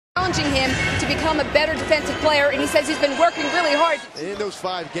challenging him to become a better defensive player, and he says he's been working really hard. In those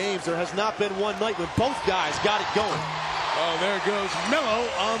 5 games, there has not been one night when both guys got it going. Oh, there goes Melo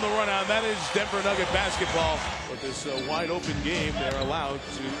on the run out. That is Denver Nugget basketball. With this wide open game, they're allowed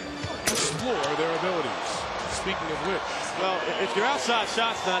to explore their abilities. Speaking of which, well, if your outside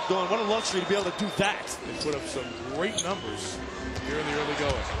shot's not going, what a luxury to be able to do that. They put up some great numbers here in the early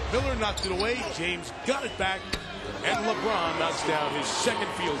going. Miller knocked it away. James got it back. And LeBron knocks down his second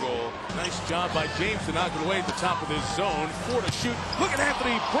field goal. Nice job by James to knock it away at the top of his zone. 4 to shoot. Look at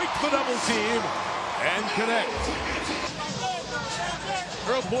Anthony break the double team and connect.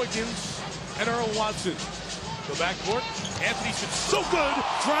 Earl Boykins and Earl Watson. The backcourt. Anthony shoots so good,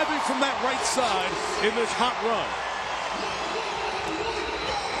 driving from that right side in this hot run.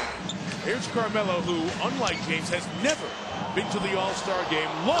 Here's CarMelo, who, unlike James, has never been to the All-Star game.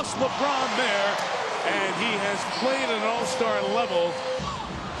 Lost LeBron there, and he has played at an All-Star level.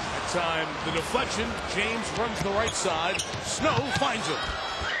 At time, the deflection. James runs the right side. Snow finds him.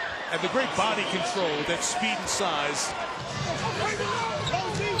 And the great body control, that speed and size.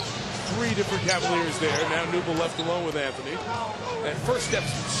 3 different Cavaliers there. Now Newble left alone with Anthony. That first step's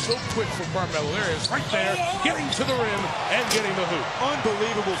so quick for CarMelo. There he is, right there, getting to the rim and getting the hoop.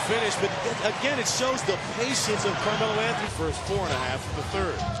 Unbelievable finish, but again, it shows the patience of CarMelo Anthony for his 4.5 in the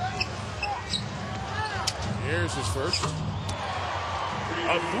third. Here's his first.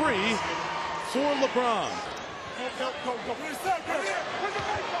 A 3 for LeBron.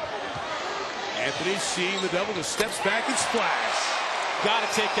 Anthony seeing the double, just steps back and splash. Got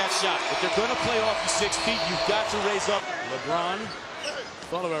to take that shot. If they're going to play off the 6 feet, you've got to raise up. LeBron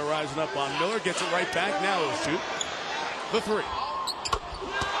thought about rising up on Miller, gets it right back. Now he'll shoot the 3.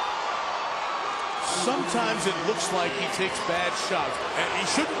 Sometimes it looks like he takes bad shots, and he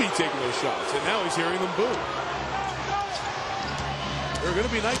shouldn't be taking those shots, and now he's hearing them boo. There are going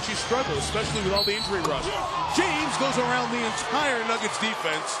to be nights you struggle, especially with all the injury rush. James goes around the entire Nuggets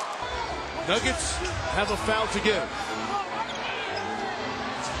defense. Nuggets have a foul to give.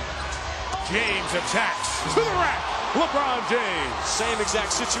 James attacks to the rack. LeBron James. Same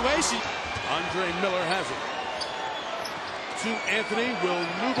exact situation. Andre Miller has it. To Anthony. Will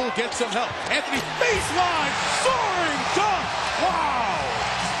Newble get some help? Anthony, baseline, soaring dunk. Wow.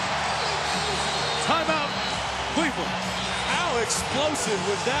 Timeout, Cleveland. How explosive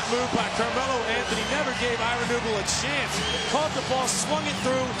was that move by CarMelo Anthony? Never gave Ira Newble a chance. Caught the ball, swung it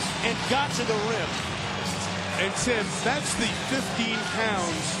through, and got to the rim. And Tim, that's the 15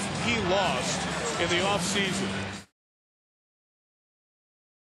 pounds he lost in the offseason.